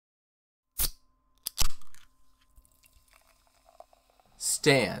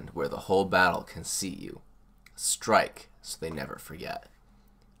Stand where the whole battle can see you. Strike so they never forget.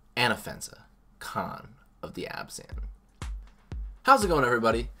 Anafenza, Khan of the Abzan. How's it going,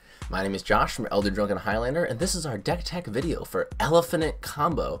 everybody? My name is Josh from Elder Drunken Highlander, and this is our deck tech video for Elephanite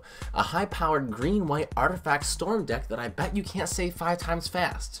Combo, a high-powered green-white artifact storm deck that I bet you can't say 5 times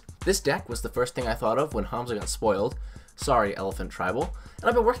fast. This deck was the first thing I thought of when Hamza got spoiled. Sorry, Elephant Tribal, and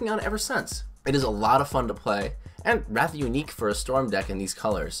I've been working on it ever since. It is a lot of fun to play, and rather unique for a storm deck in these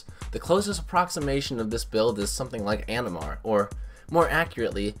colors. The closest approximation of this build is something like Animar, or more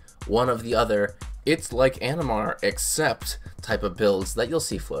accurately, one of the other "it's like Animar except" type of builds that you'll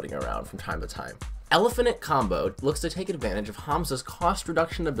see floating around from time to time. Elephanite Combo looks to take advantage of Hamza's cost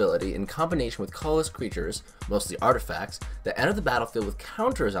reduction ability in combination with colorless creatures, mostly artifacts, that enter the battlefield with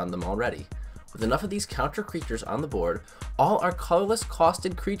counters on them already. With enough of these counter creatures on the board, all our colorless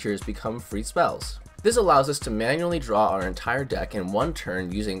costed creatures become free spells. This allows us to manually draw our entire deck in one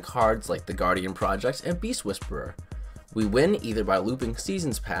turn using cards like the Guardian Project and Beast Whisperer. We win either by looping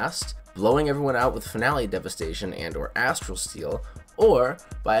Seasons Past, blowing everyone out with Finale Devastation and or Astral Steel, or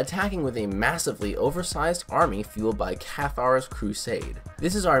by attacking with a massively oversized army fueled by Cathar's Crusade.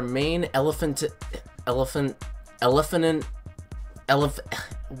 This is our main why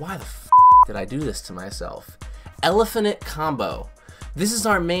the f did I do this to myself? Elephanite Combo. This is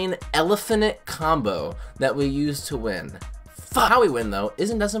our main Elephanite Combo that we use to win. How we win, though,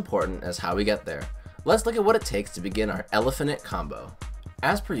 isn't as important as how we get there. Let's look at what it takes to begin our Elephanite Combo.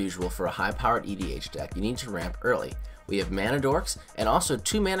 As per usual for a high-powered EDH deck, you need to ramp early. We have mana dorks and also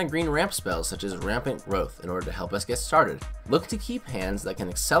 2 mana green ramp spells such as Rampant Growth in order to help us get started. Look to keep hands that can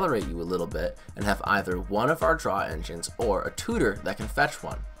accelerate you a little bit and have either one of our draw engines or a tutor that can fetch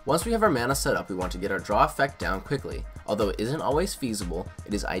one. Once we have our mana set up, we want to get our draw effect down quickly. Although it isn't always feasible,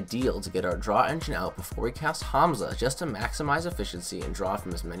 it is ideal to get our draw engine out before we cast Hamza just to maximize efficiency and draw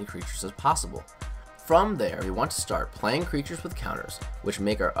from as many creatures as possible. From there, we want to start playing creatures with counters, which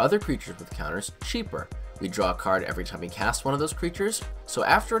make our other creatures with counters cheaper. We draw a card every time we cast one of those creatures, so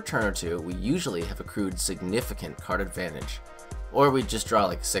after a turn or two, we usually have accrued significant card advantage. Or we just draw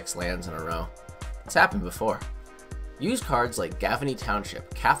like 6 lands in a row. It's happened before. Use cards like Gavany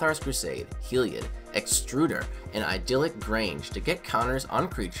Township, Cathar's Crusade, Heliod, Extruder, and Idyllic Grange to get counters on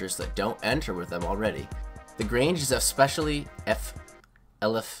creatures that don't enter with them already. The Grange is especially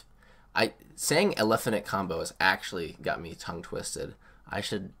saying Elephanite Combo has actually got me tongue twisted. I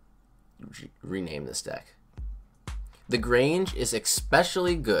should rename this deck. The Grange is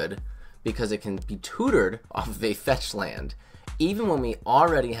especially good because it can be tutored off of a fetch land. Even when we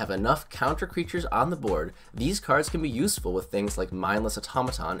already have enough counter creatures on the board, these cards can be useful with things like Mindless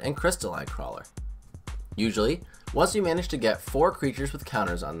Automaton and Crystalline Crawler. Usually, once we manage to get 4 creatures with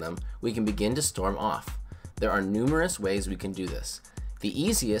counters on them, we can begin to storm off. There are numerous ways we can do this. The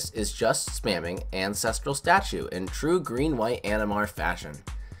easiest is just spamming Ancestral Statue in true green-white Animar fashion.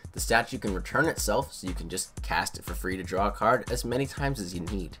 The statue can return itself, so you can just cast it for free to draw a card as many times as you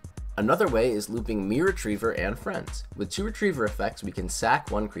need. Another way is looping Mere Retriever and Friends. With 2 Retriever effects, we can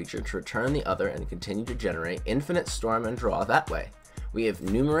sack one creature to return the other and continue to generate infinite storm and draw that way. We have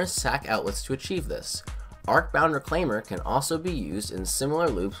numerous sack outlets to achieve this. Arcbound Reclaimer can also be used in similar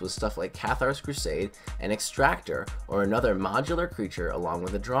loops with stuff like Cathar's Crusade and Extractor, or another modular creature along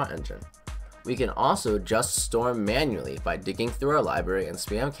with a draw engine. We can also just storm manually by digging through our library and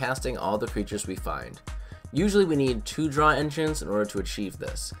spam casting all the creatures we find. Usually we need 2 draw engines in order to achieve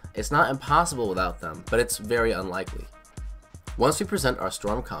this. It's not impossible without them, but it's very unlikely. Once we present our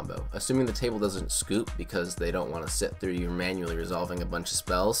storm combo, assuming the table doesn't scoop because they don't want to sit through you manually resolving a bunch of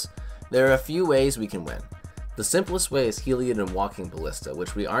spells, there are a few ways we can win. The simplest way is Heliod and Walking Ballista,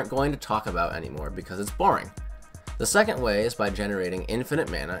 which we aren't going to talk about anymore because it's boring. The second way is by generating infinite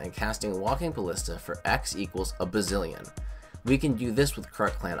mana and casting Walking Ballista for X equals a bazillion. We can do this with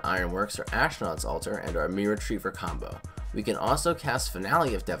Krark Clan Ironworks or Astronaut's Altar and our Mere Retriever combo. We can also cast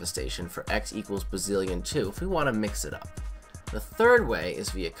Finale of Devastation for X equals bazillion too if we want to mix it up. The third way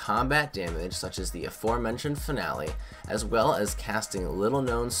is via combat damage such as the aforementioned Finale, as well as casting little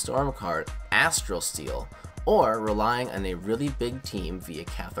known storm card Astral Steel, or relying on a really big team via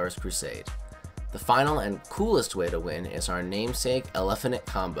Cathar's Crusade. The final and coolest way to win is our namesake Elephanite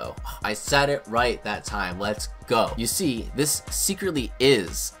Combo. I said it right that time, let's go. You see, this secretly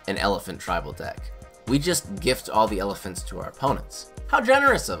is an Elephant Tribal deck. We just gift all the elephants to our opponents. How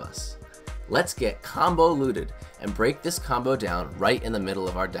generous of us! Let's get combo looted and break this combo down right in the middle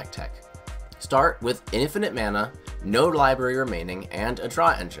of our deck tech. Start with infinite mana, no library remaining, and a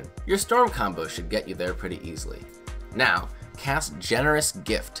draw engine. Your storm combo should get you there pretty easily. Now, cast Generous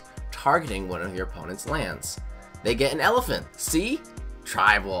Gift, targeting one of your opponent's lands. They get an elephant. See?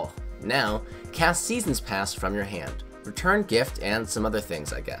 Tribal. Now, cast Seasons Past from your hand. Return Gift and some other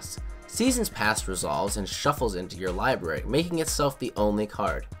things, I guess. Seasons Past resolves and shuffles into your library, making itself the only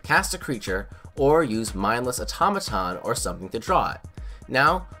card. Cast a creature, or use Mindless Automaton or something to draw it.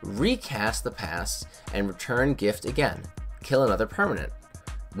 Now, recast the past and return Gift again. Kill another permanent.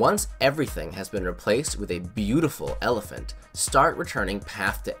 Once everything has been replaced with a beautiful elephant, start returning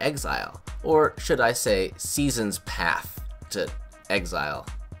Path to Exile, or should I say Seasons Path to Exile.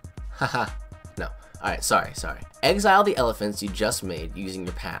 Haha, no. Alright, sorry. Exile the elephants you just made using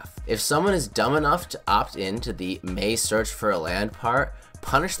your path. If someone is dumb enough to opt in to the may search for a land part,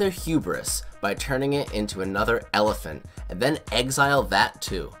 punish their hubris by turning it into another elephant, and then exile that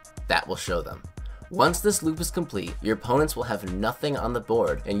too. That will show them. Once this loop is complete, your opponents will have nothing on the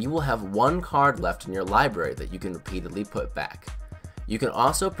board, and you will have one card left in your library that you can repeatedly put back. You can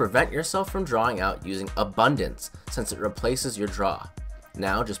also prevent yourself from drawing out using Abundance, since it replaces your draw.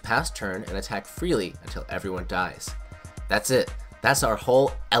 Now just pass turn and attack freely until everyone dies. That's it. That's our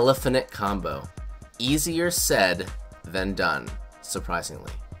whole Elephanite combo. Easier said than done,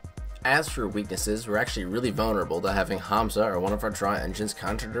 surprisingly. As for weaknesses, we're actually really vulnerable to having Hamza or one of our draw engines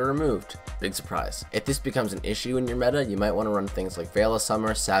countered or removed. Big surprise. If this becomes an issue in your meta, you might want to run things like Veil of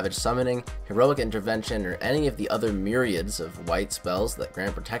Summer, Savage Summoning, Heroic Intervention, or any of the other myriads of white spells that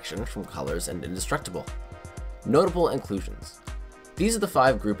grant protection from colors and indestructible. Notable inclusions. These are the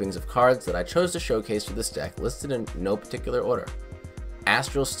 5 groupings of cards that I chose to showcase for this deck, listed in no particular order.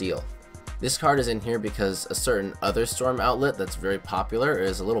 Astral Steel. This card is in here because a certain other Storm outlet that's very popular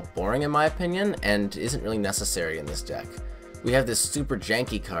is a little boring in my opinion and isn't really necessary in this deck. We have this super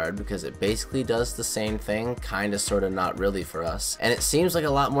janky card because it basically does the same thing, kinda sorta not really for us, and it seems like a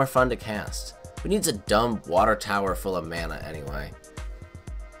lot more fun to cast. Who needs a dumb water tower full of mana anyway?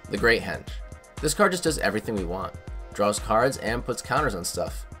 The Great Henge. This card just does everything we want. Draws cards and puts counters on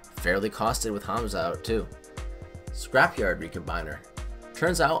stuff. Fairly costed with Hamza out too. Scrapyard Recombiner.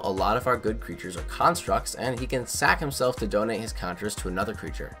 Turns out a lot of our good creatures are constructs, and he can sack himself to donate his counters to another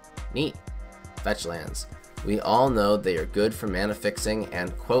creature. Neat. Fetch lands. We all know they are good for mana fixing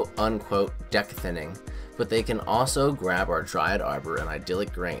and quote-unquote deck thinning, but they can also grab our Dryad Arbor and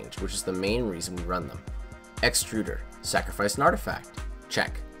Idyllic Grange, which is the main reason we run them. Extruder. Sacrifice an artifact.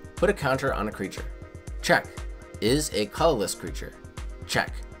 Check. Put a counter on a creature. Check. Is a colorless creature.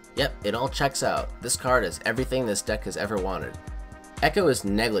 Check. Yep, it all checks out. This card is everything this deck has ever wanted. Echo is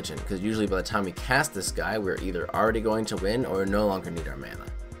negligent, because usually by the time we cast this guy, we're either already going to win or no longer need our mana.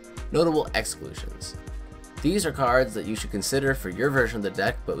 Notable exclusions. These are cards that you should consider for your version of the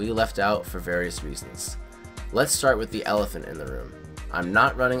deck, but we left out for various reasons. Let's start with the elephant in the room. I'm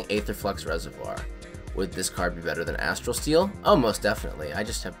not running Aetherflux Reservoir. Would this card be better than Astral Steel? Oh, most definitely. I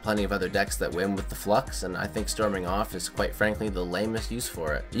just have plenty of other decks that win with the Flux, and I think Storming Off is quite frankly the lamest use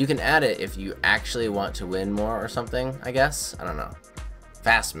for it. You can add it if you actually want to win more or something, I guess? I don't know.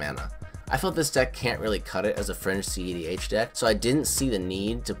 Fast mana. I felt this deck can't really cut it as a fringe CEDH deck, so I didn't see the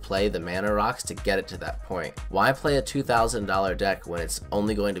need to play the mana rocks to get it to that point. Why play a $2,000 deck when it's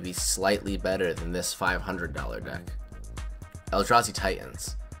only going to be slightly better than this $500 deck? Eldrazi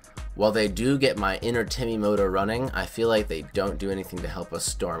Titans. While they do get my inner Timmy-Moto running, I feel like they don't do anything to help us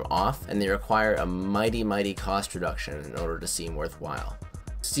storm off, and they require a mighty cost reduction in order to seem worthwhile.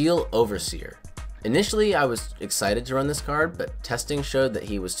 Steel Overseer. Initially, I was excited to run this card, but testing showed that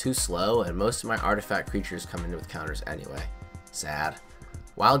he was too slow, and most of my artifact creatures come in with counters anyway. Sad.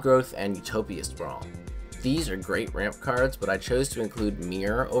 Wild Growth and Utopia Sprawl. These are great ramp cards, but I chose to include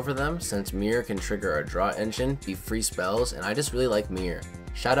Mirror over them, since Mirror can trigger our draw engine, be free spells, and I just really like Mirror.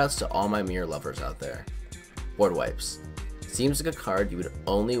 Shoutouts to all my Mirror lovers out there. Board Wipes. Seems like a card you would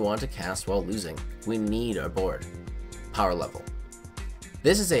only want to cast while losing. We need our board. Power Level.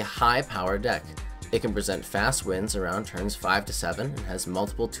 This is a high power deck. It can present fast wins around turns 5 to 7 and has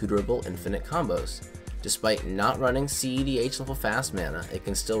multiple tutorable infinite combos. Despite not running CEDH level fast mana, it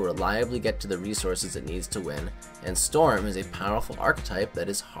can still reliably get to the resources it needs to win, and Storm is a powerful archetype that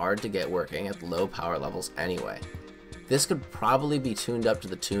is hard to get working at low power levels anyway. This could probably be tuned up to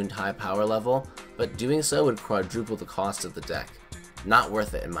the tuned high power level, but doing so would quadruple the cost of the deck. Not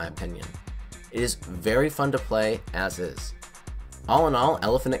worth it in my opinion. It is very fun to play as is. All in all,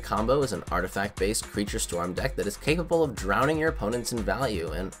 Elephanite Combo is an artifact-based creature storm deck that is capable of drowning your opponents in value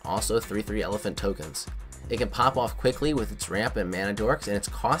and also 3/3 elephant tokens. It can pop off quickly with its ramp and mana dorks, and its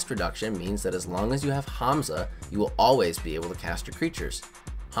cost reduction means that as long as you have Hamza, you will always be able to cast your creatures.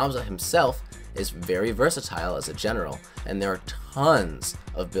 Hamza himself is very versatile as a general, and there are tons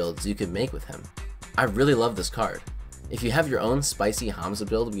of builds you can make with him. I really love this card. If you have your own spicy Hamza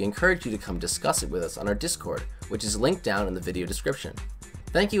build, we encourage you to come discuss it with us on our Discord, which is linked down in the video description.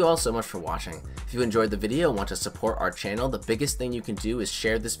 Thank you all so much for watching. If you enjoyed the video and want to support our channel, the biggest thing you can do is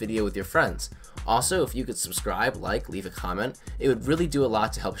share this video with your friends. Also, if you could subscribe, like, leave a comment, it would really do a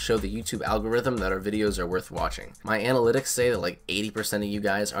lot to help show the YouTube algorithm that our videos are worth watching. My analytics say that like 80% of you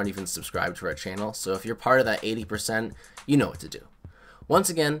guys aren't even subscribed to our channel, so if you're part of that 80%, you know what to do. Once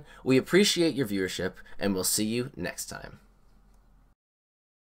again, we appreciate your viewership, and we'll see you next time.